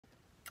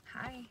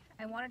Hi,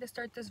 I wanted to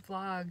start this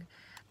vlog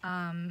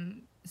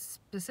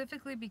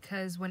specifically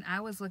because when I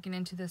was looking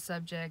into this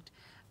subject,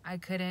 I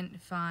couldn't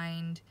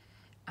find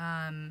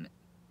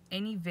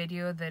any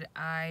video that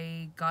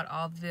I got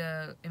all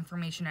the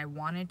information I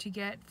wanted to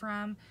get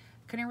from.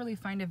 Couldn't really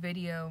find a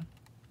video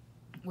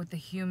with the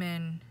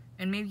human,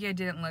 and maybe I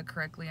didn't look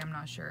correctly, I'm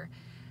not sure.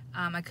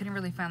 I couldn't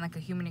really find like a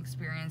human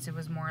experience. It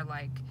was more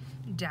like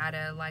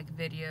data, like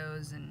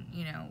videos and,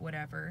 you know,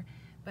 whatever.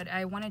 But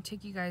I want to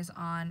take you guys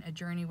on a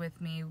journey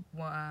with me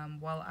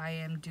while I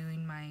am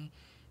doing my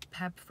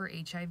PEP for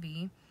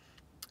HIV.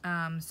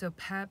 So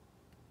PEP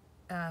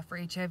for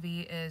HIV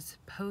is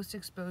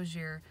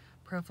post-exposure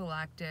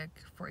prophylactic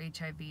for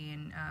HIV,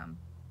 and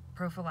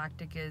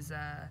prophylactic is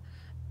a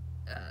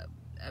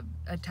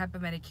type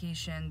of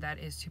medication that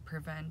is to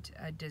prevent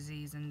a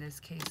disease, in this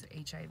case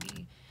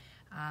HIV.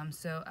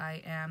 So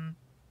I am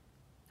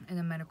in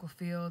the medical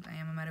field. I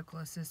am a medical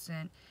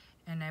assistant,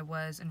 and I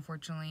was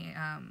unfortunately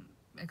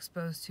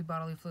exposed to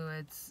bodily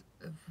fluids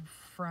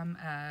from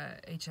a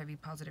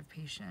HIV positive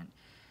patient.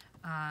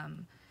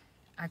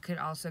 I could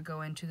also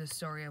go into the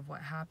story of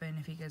what happened.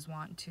 If you guys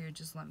want to,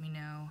 just let me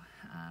know.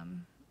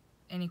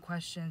 Any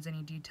questions,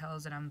 any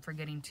details that I'm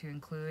forgetting to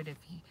include. If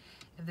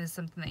this is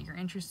something that you're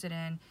interested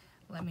in,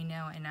 let me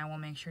know and I will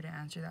make sure to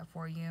answer that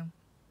for you.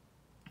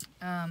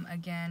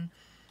 Again,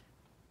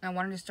 I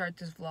wanted to start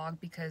this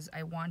vlog because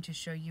I want to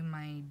show you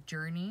my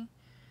journey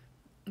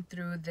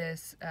through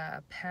this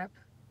PEP.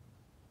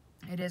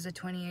 It is a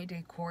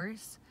 28-day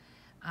course.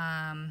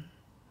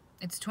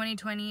 It's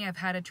 2020. I've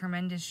had a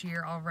tremendous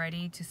year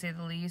already, to say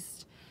the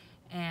least.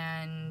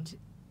 And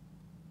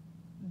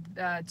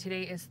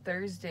today is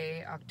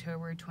Thursday,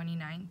 October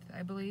 29th,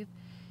 I believe.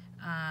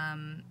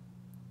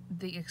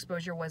 The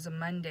exposure was a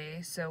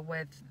Monday. So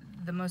with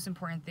the most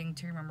important thing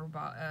to remember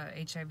about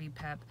HIV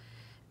PEP,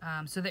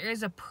 so there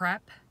is a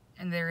PrEP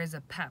and there is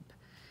a PEP.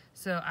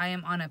 So I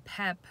am on a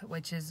PEP,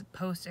 which is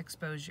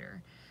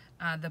post-exposure.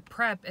 The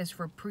PrEP is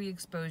for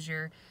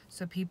pre-exposure,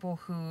 so people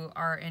who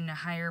are in a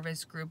higher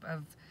risk group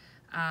of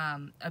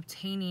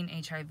obtaining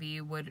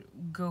HIV would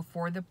go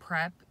for the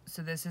PrEP.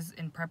 So this is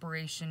in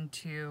preparation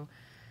to,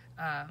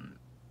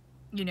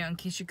 you know, in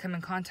case you come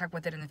in contact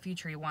with it in the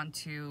future, you want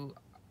to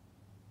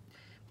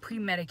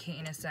pre-medicate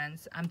in a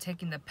sense. I'm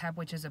taking the PEP,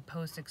 which is a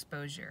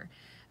post-exposure.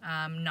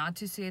 Not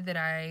to say that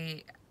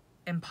I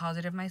am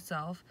positive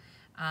myself.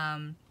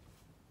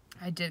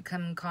 I did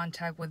come in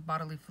contact with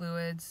bodily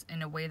fluids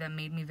in a way that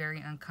made me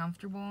very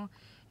uncomfortable,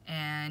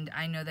 and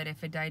I know that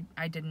if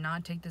I did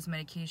not take this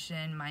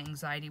medication, my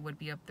anxiety would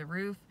be up the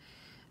roof.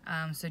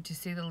 So to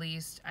say the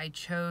least, I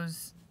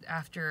chose,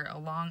 after a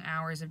long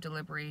hours of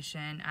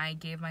deliberation, I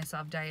gave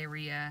myself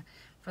diarrhea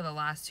for the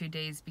last 2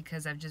 days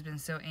because I've just been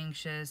so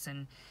anxious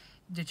and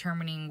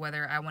determining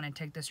whether I want to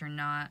take this or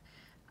not.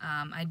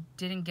 I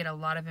didn't get a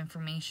lot of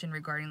information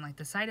regarding like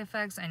the side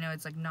effects. I know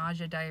it's like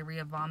nausea,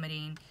 diarrhea,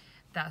 vomiting,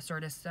 that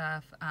sort of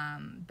stuff,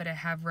 but I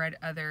have read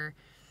other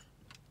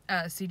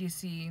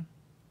CDC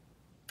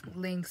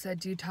links that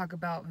do talk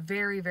about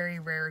very, very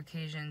rare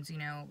occasions, you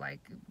know, like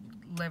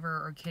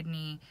liver or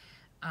kidney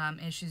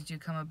issues do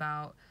come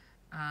about.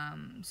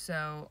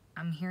 So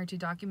I'm here to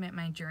document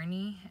my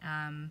journey.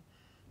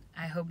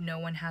 I hope no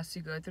one has to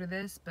go through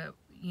this, but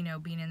you know,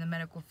 being in the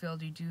medical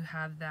field, you do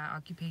have that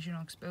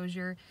occupational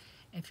exposure.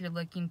 If you're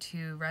looking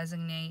to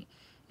resonate,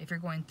 if you're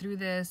going through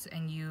this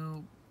and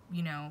you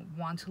know,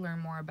 want to learn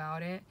more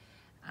about it,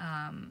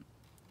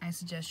 I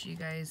suggest you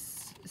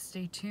guys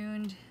stay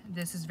tuned.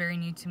 This is very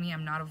new to me.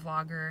 I'm not a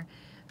vlogger.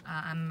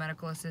 I'm a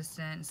medical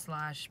assistant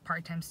 /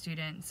 part-time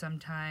student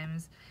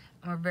sometimes.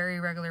 I'm a very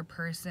regular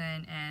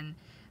person, and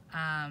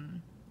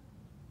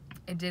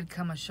it did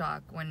come a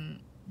shock when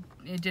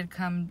it did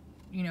come,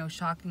 you know,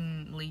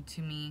 shockingly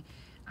to me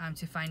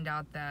to find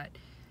out that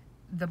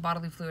the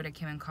bodily fluid I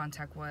came in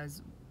contact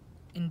was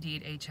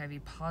indeed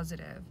HIV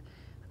positive.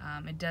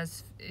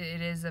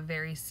 It is a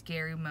very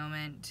scary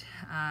moment.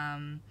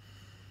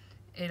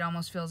 It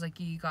almost feels like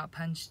you got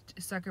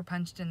sucker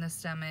punched in the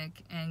stomach,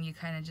 and you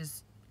kind of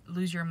just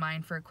lose your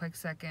mind for a quick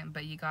second,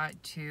 but you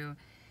got to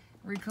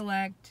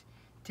recollect,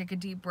 take a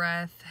deep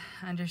breath,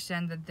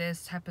 understand that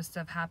this type of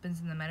stuff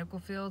happens in the medical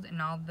field,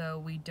 and although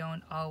we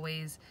don't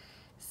always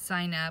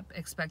sign up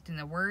expecting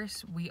the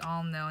worst, we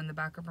all know in the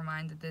back of our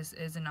mind that this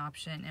is an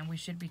option, and we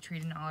should be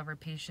treating all of our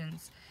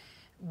patients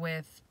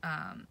with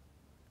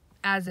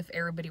as if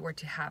everybody were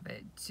to have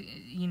it,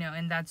 you know,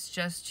 and that's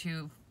just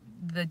to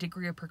the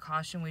degree of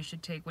precaution we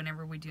should take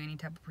whenever we do any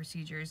type of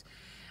procedures.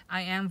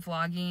 I am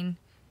vlogging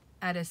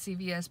at a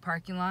CVS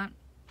parking lot.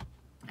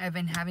 I've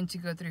been having to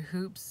go through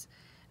hoops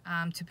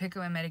to pick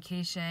up my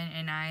medication,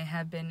 and I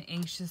have been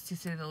anxious, to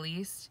say the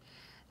least.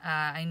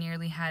 I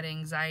nearly had an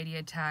anxiety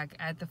attack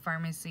at the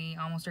pharmacy,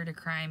 almost started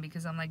crying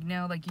because I'm like,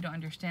 no, like, you don't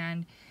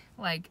understand,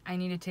 like, I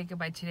need to take it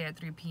by today at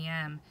 3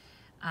 p.m.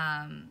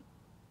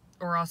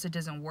 Or else it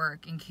doesn't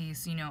work, in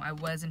case, you know, I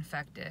was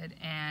infected.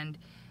 And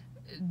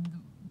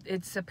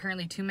it's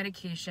apparently 2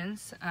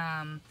 medications.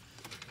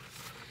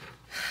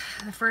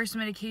 The first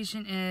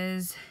medication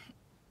is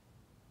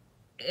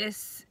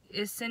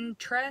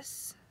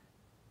Isintress.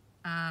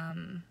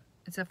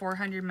 It's a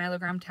 400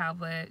 milligram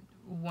tablet,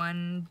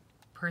 1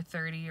 per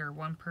 30 or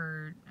 1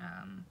 per,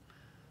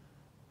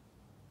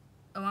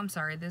 oh, I'm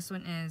sorry, this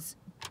one is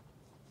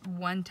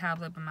 1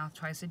 tablet per mouth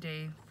twice a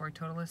day for a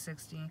total of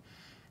 60.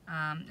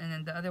 And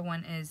then the other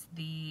one is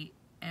the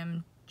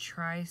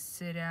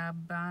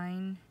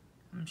emtricitabine.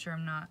 I'm sure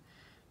I'm not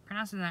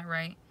pronouncing that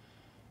right.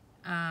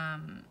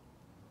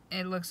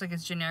 It looks like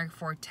it's generic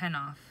for 10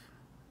 off.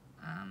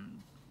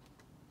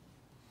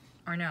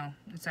 Or no,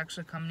 it's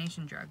actually a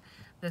combination drug.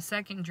 The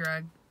second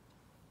drug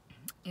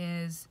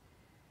is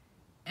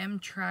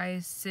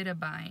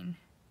emtricitabine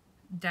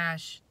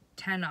dash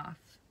 10 off,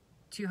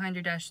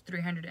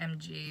 200-300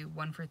 mg,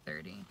 1 for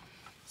 30.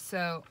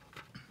 So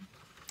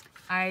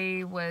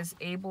I was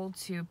able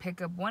to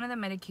pick up one of the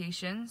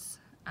medications.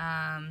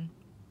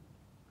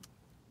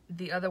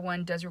 The other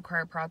one does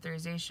require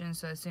pre-authorization,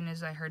 so as soon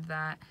as I heard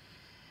that,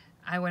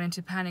 I went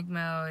into panic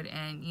mode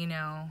and, you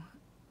know,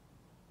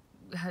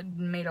 had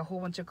made a whole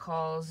bunch of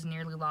calls,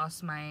 nearly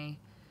lost my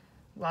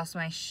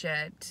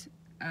shit,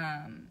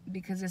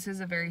 because this is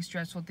a very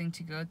stressful thing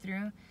to go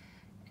through.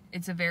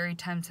 It's a very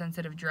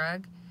time-sensitive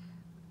drug.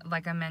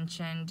 Like I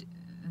mentioned,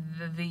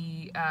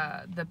 the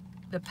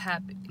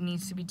PEP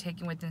needs to be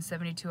taken within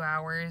 72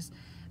 hours.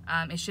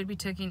 It should be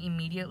taken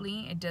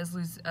immediately. It does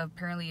lose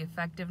apparently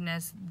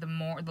effectiveness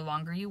the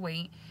longer you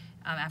wait.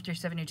 After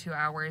 72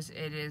 hours,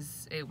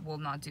 it will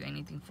not do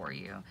anything for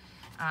you.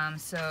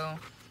 So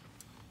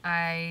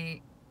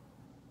I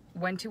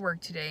went to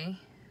work today.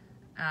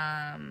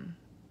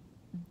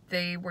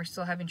 They were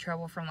still having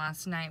trouble from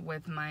last night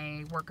with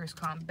my workers'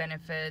 comp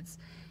benefits.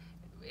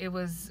 It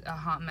was a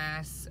hot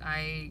mess.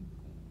 I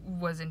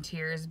was in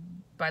tears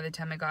by the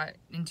time I got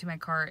into my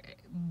car,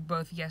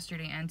 both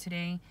yesterday and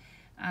today,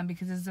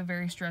 because it's a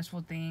very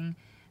stressful thing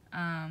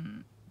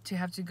to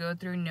have to go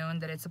through,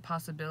 knowing that it's a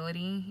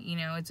possibility. You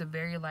know, it's a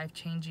very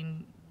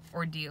life-changing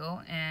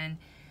ordeal. And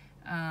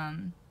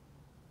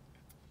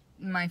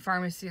my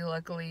pharmacy,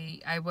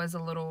 luckily, I was a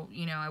little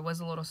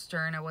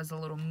stern, I was a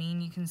little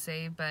mean, you can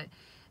say, but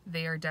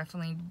they are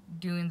definitely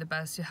doing the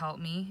best to help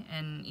me.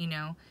 And, you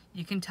know,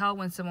 you can tell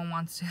when someone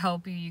wants to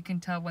help you. You can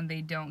tell when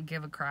they don't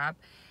give a crap.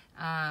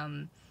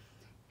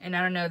 And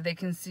I don't know if they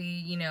can see,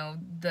 you know,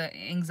 the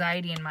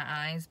anxiety in my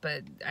eyes,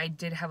 but I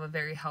did have a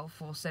very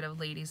helpful set of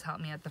ladies help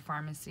me at the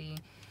pharmacy.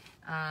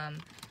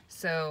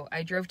 So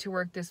I drove to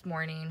work this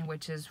morning,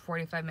 which is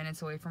 45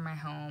 minutes away from my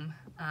home.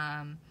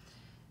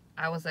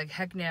 I was like,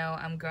 heck no,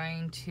 I'm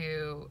going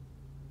to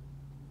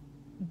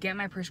get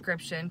my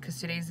prescription, because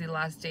today's the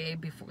last day.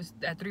 Before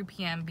at 3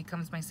 p.m.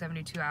 becomes my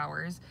 72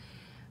 hours.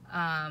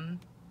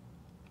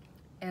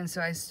 And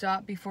so I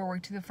stopped before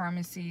work to the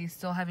pharmacy,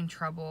 still having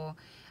trouble.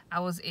 I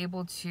was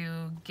able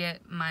to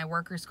get my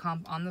workers'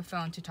 comp on the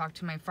phone to talk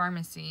to my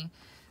pharmacy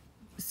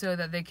so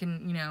that they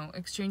can, you know,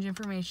 exchange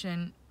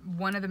information.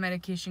 One of the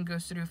medication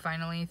goes through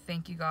finally,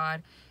 thank you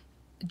God,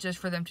 just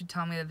for them to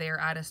tell me that they are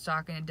out of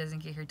stock and it doesn't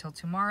get here till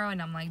tomorrow. And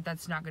I'm like,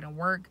 that's not going to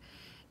work.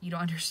 You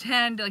don't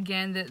understand,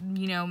 again, that,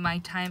 you know, my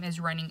time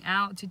is running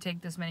out to take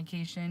this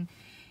medication.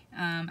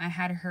 I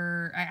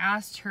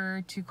asked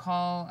her to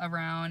call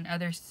around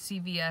other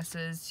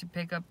CVS's to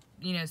pick up,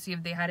 you know, see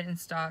if they had it in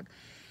stock.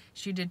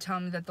 She did tell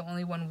me that the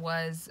only one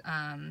was,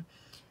 the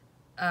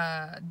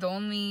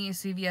only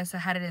CVS that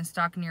had it in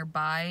stock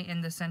nearby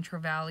in the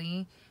Central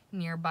Valley,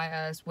 nearby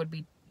us, would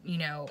be, you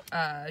know,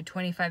 a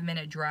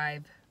 25-minute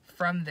drive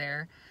from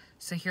there.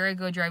 So here I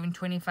go driving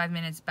 25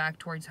 minutes back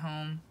towards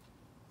home.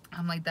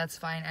 I'm like, that's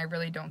fine. I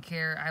really don't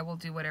care. I will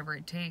do whatever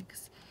it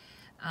takes.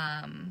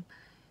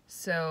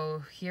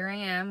 So here I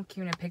am,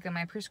 going to pick up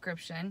my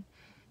prescription.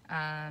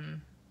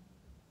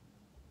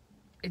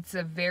 It's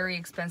a very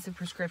expensive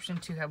prescription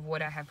to have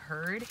what I have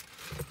heard.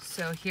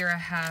 So here I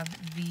have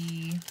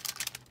the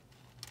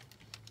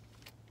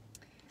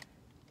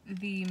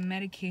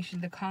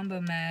medication, the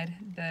combo med,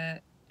 the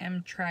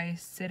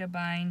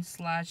emtricitabine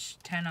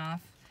 / 10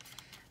 off.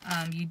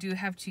 You do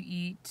have to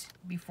eat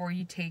before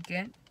you take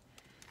it.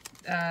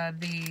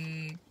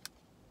 The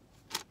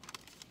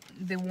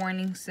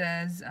warning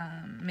says,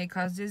 may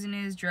cause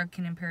dizziness, drug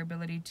can impair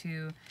ability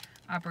to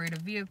operate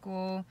a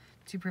vehicle,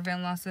 to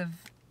prevent loss of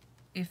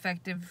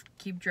effective,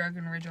 keep drug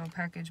in original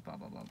package, blah,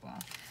 blah, blah, blah.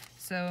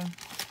 So,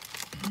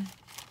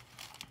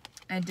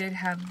 I did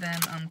have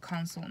them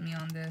consult me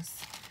on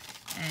this,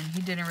 and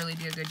he didn't really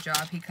do a good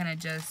job. He kind of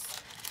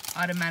just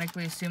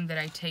automatically assumed that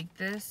I take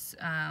this,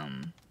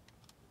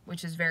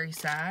 which is very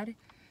sad.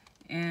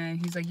 And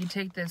he's like, you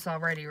take this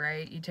already,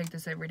 right? You take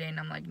this every day. And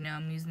I'm like, no,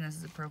 I'm using this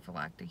as a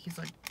prophylactic. He's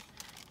like,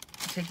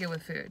 take it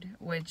with food,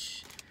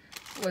 which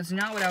was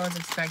not what I was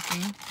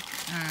expecting.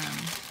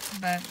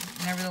 But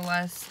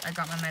nevertheless, I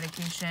got my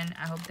medication.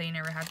 I hope they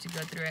never have to go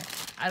through it.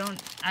 I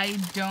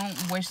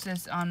don't wish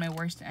this on my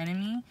worst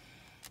enemy.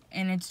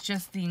 And it's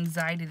just the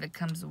anxiety that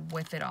comes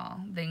with it all.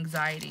 The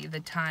anxiety, the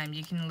time.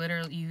 You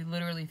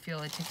literally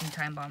feel a ticking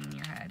time bomb in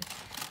your head.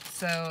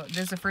 So this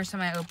is the first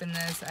time I opened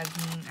this. I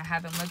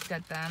haven't looked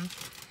at them.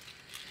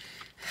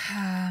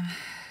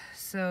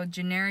 So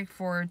generic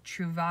for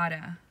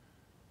Truvada.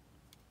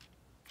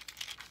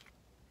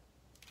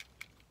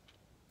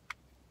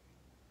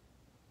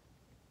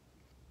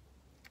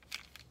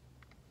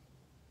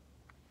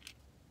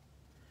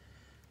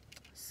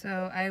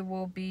 So I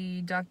will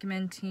be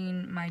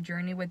documenting my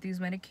journey with these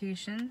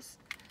medications.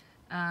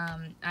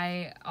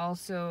 I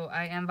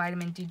am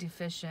vitamin D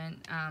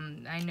deficient.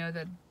 I know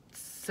that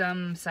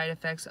some side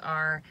effects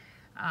are,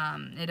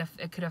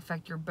 it could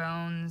affect your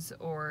bones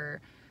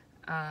or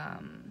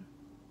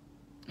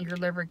your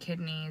liver,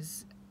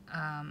 kidneys.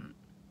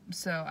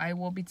 So I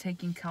will be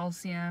taking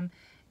calcium,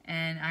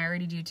 and I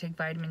already do take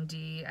vitamin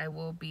D. I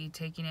will be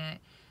taking it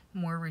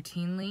more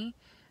routinely,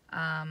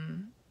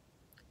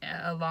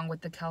 along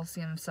with the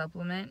calcium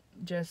supplement,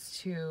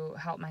 just to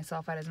help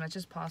myself out as much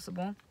as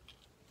possible.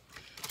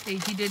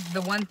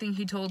 The one thing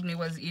he told me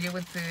was eat it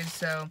with food,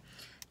 so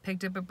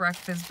picked up a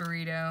breakfast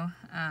burrito.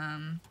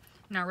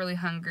 Not really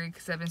hungry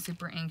because I've been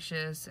super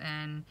anxious,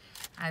 and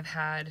I've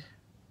had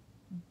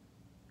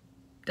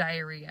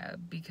diarrhea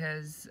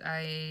because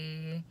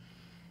I'm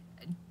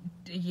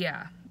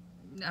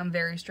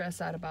very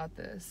stressed out about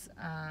this.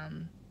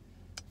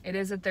 It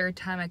is the third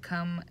time I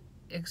come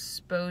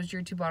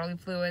exposure to bodily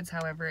fluids.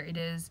 However, it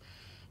is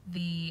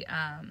the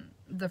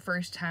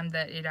first time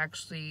that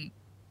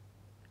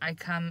I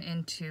come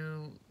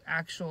into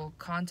actual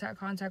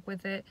contact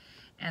with it,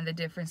 and the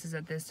difference is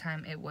that this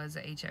time it was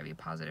a HIV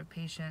positive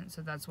patient,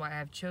 so that's why I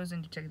have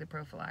chosen to take the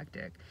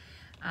prophylactic.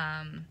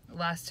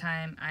 Last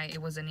time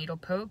it was a needle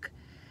poke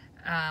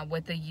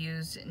with a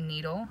used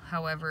needle.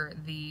 However,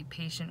 the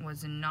patient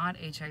was not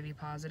HIV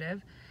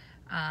positive,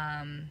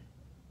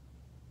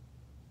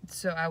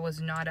 so I was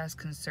not as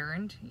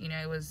concerned. You know,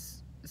 it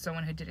was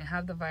someone who didn't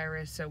have the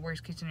virus, so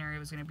worst case scenario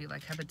was going to be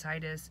like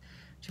hepatitis,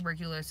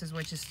 tuberculosis,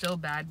 which is still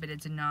bad, but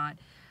it's not,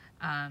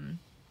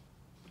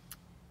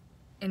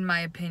 in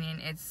my opinion,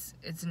 it's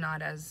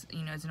not as,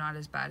 it's not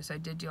as bad. So I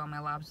did do all my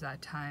labs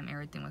that time.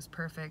 Everything was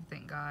perfect,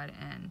 thank God,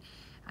 and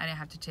I didn't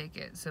have to take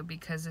it. So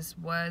because this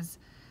was,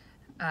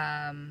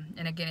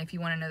 and again, if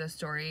you want to know the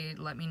story,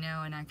 let me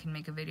know and I can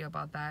make a video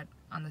about that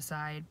on the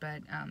side.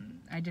 But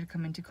I did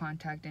come into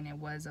contact and it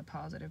was a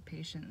positive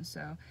patient.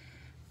 So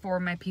for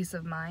my peace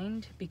of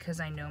mind, because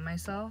I know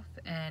myself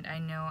and I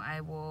know I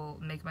will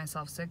make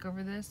myself sick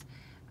over this,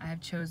 I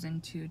have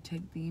chosen to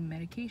take the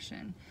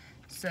medication.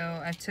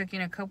 So I've taken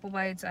a couple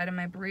bites out of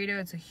my burrito.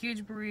 It's a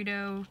huge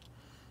burrito,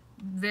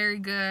 very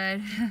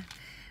good.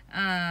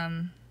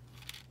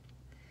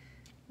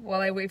 While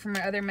I wait for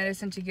my other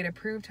medicine to get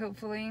approved,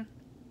 hopefully,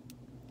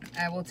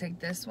 I will take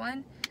this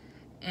one.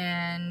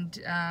 And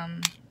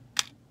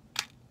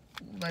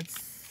let's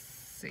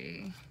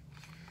see.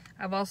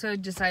 I've also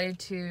decided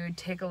to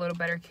take a little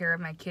better care of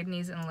my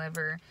kidneys and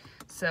liver.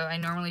 So I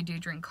normally do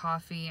drink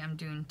coffee. I'm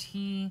doing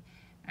tea.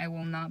 I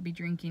will not be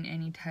drinking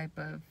any type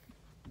of,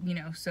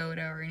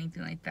 soda or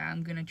anything like that.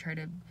 I'm going to try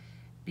to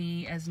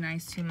be as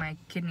nice to my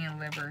kidney and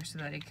liver so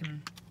that it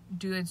can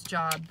do its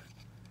job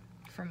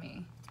for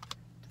me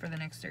for the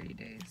next 30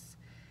 days.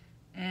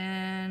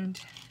 And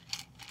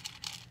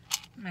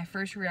my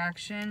first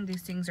reaction,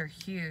 these things are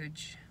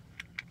huge.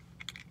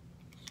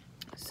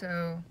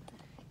 So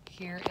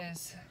here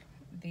is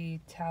the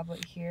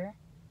tablet here.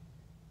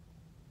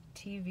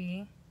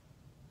 TV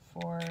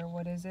for,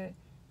 what is it?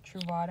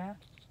 Truvada.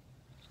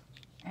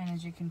 And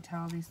as you can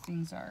tell, these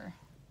things are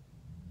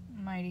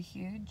mighty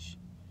huge.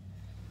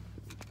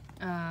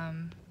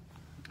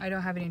 I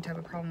don't have any type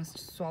of problems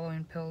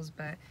swallowing pills,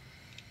 but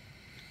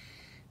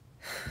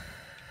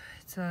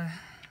it's a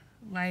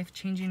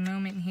life-changing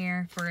moment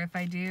here for if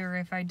I do or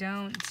if I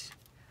don't.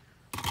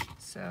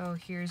 So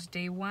here's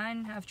day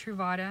 1 of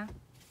Truvada.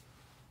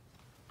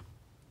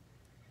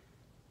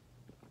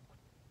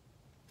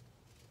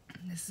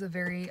 This is a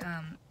very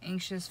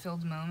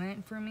anxious-filled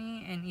moment for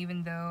me, and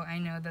even though I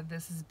know that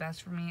this is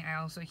best for me, I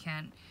also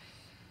can't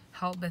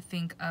help but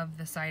think of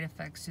the side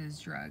effects to this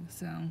drug.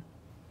 So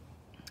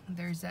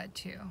there's that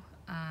too.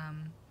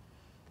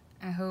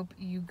 I hope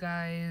you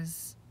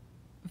guys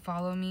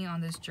follow me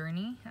on this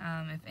journey.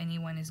 If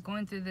anyone is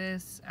going through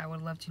this, I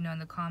would love to know in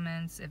the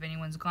comments. If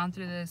anyone's gone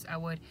through this, I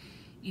would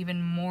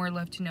even more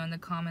love to know in the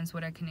comments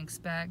what I can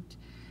expect.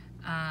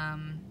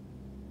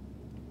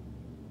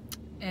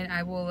 And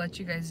I will let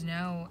you guys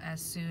know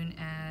as soon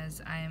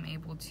as I am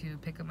able to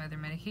pick up my other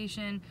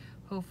medication.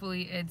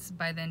 Hopefully it's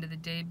by the end of the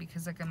day,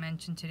 because like I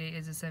mentioned, today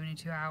is a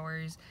 72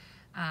 hours.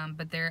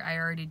 But I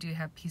already do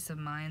have peace of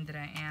mind that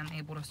I am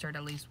able to start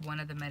at least one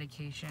of the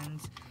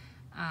medications.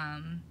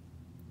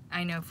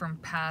 I know from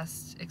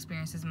past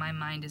experiences, my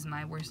mind is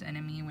my worst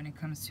enemy when it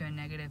comes to a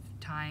negative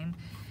time.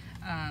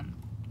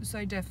 So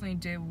I definitely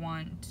did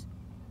want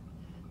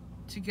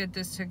to get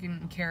this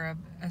taken care of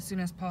as soon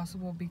as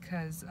possible,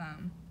 because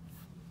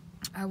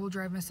I will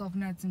drive myself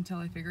nuts until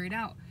I figure it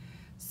out.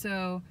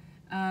 So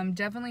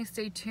definitely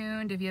stay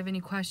tuned. If you have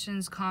any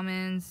questions,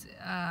 comments,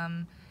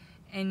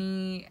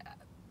 any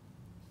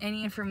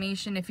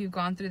information, if you've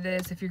gone through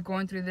this, if you're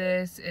going through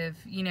this,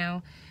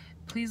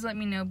 please let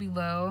me know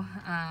below.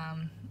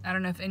 I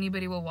don't know if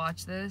anybody will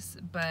watch this,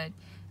 but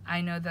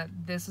I know that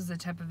this is the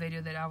type of video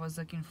that I was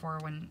looking for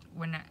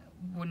when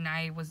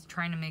I was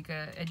trying to make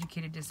an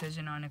educated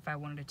decision on if I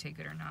wanted to take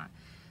it or not.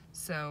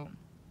 So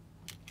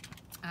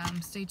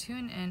stay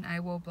tuned and I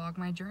will vlog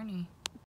my journey.